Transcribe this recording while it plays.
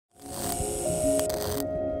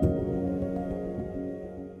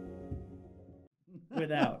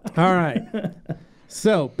it out. All right.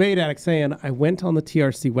 So, Bait Addict saying, I went on the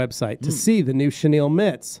TRC website to see the new Chenille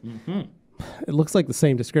mitts. It looks like the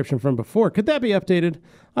same description from before. Could that be updated?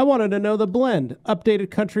 I wanted to know the blend, updated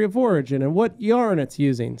country of origin, and what yarn it's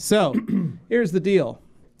using. So, here's the deal.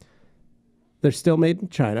 They're still made in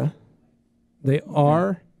China. They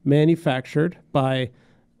are manufactured by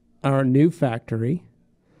our new factory.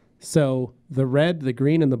 So, the red, the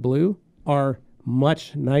green, and the blue are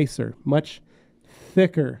much nicer, much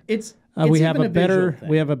thicker. We have a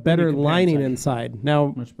better lining inside.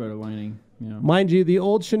 Now, much better lining. Yeah. Mind you, the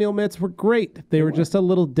old Chenille mitts were great. They were just a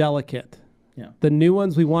little delicate. Yeah. The new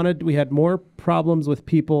ones we had more problems with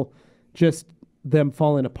people just them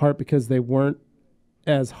falling apart because they weren't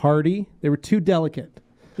as hardy. They were too delicate.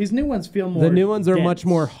 These new ones feel more The new ones are dense. much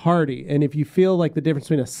more hardy. And if you feel like the difference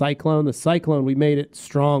between the Cyclone, we made it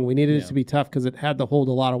strong. We needed it to be tough because it had to hold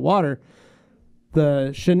a lot of water.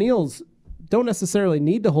 The Chenilles don't necessarily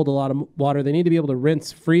need to hold a lot of water. They need to be able to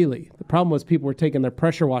rinse freely. The problem was people were taking their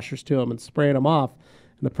pressure washers to them and spraying them off,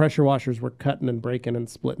 and the pressure washers were cutting and breaking and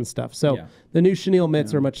splitting stuff. So the new Chenille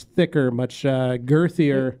mitts are much thicker, much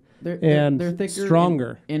girthier, they're thicker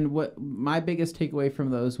stronger. And what my biggest takeaway from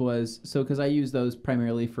those was, because I use those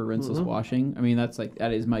primarily for rinseless washing. I mean,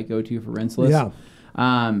 that is my go-to for rinseless. Yeah.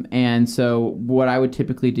 And so what I would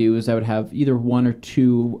typically do is I would have either one or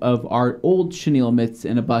two of our old Chenille mitts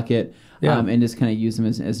in a bucket, and just kind of use them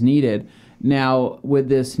as needed. Now, with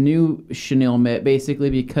this new Chenille mitt,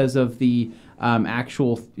 basically because of the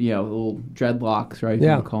actual, little dreadlocks, right? If you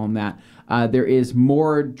want to call them that, there is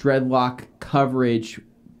more dreadlock coverage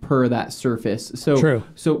per that surface.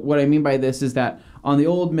 So what I mean by this is that on the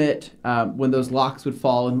old mitt, when those locks would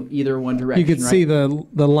fall in either one direction, you could see the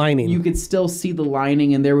lining. You could still see the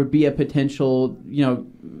lining, and there would be a potential,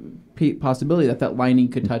 possibility that lining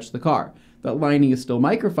could touch the car. That lining is still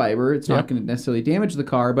microfiber. It's not going to necessarily damage the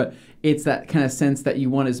car, but it's that kind of sense that you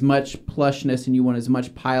want as much plushness and you want as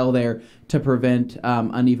much pile there to prevent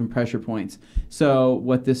uneven pressure points. So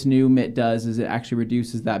what this new mitt does is it actually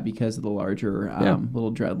reduces that because of the larger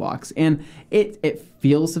little dreadlocks. And it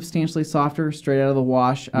feels substantially softer straight out of the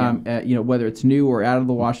wash. Whether it's new or out of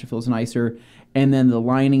the wash, it feels nicer. And then the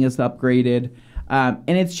lining is upgraded. And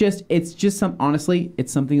it's honestly,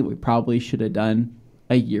 it's something that we probably should have done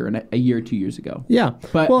a year or 2 years ago. Yeah.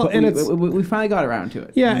 But we finally got around to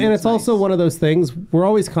it. Yeah, and it's also one of those things, we're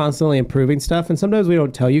always constantly improving stuff, and sometimes we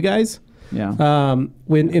don't tell you guys. Yeah.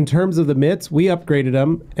 When in terms of the mitts, we upgraded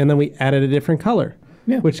them, and then we added a different color,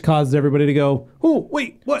 which caused everybody to go, oh,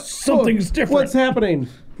 wait, what? Something's different. What's happening?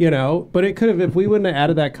 But it could have, if we wouldn't have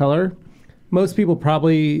added that color, most people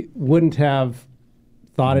probably wouldn't have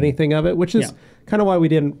thought anything of it, which is kind of why we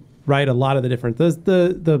didn't write a lot of the different.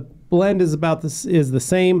 The blend is the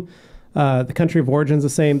same. The country of origin is the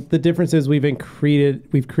same. The difference is we've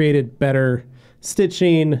created better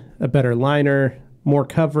stitching, a better liner, more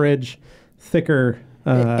coverage, thicker.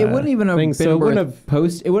 It wouldn't even have things. been So it wouldn't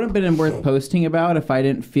have been worth posting about if I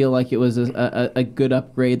didn't feel like it was a good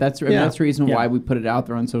upgrade. That's the reason why we put it out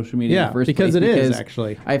there on social media in the first because place. It is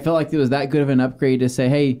actually. I felt like it was that good of an upgrade to say,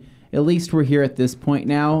 hey, at least we're here at this point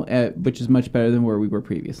now, which is much better than where we were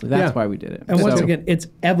previously. That's why we did it. And once again, it's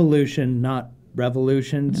evolution, not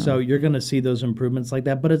revolution. No. So you're going to see those improvements like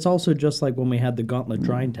that. But it's also just like when we had the Gauntlet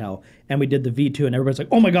drying towel and we did the V2 and everybody's like,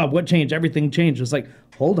 oh my God, what changed? Everything changed. It's like,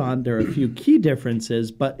 hold on, there are a few key differences,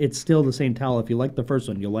 but it's still the same towel. If you like the first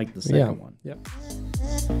one, you'll like the second one.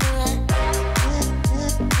 Yep.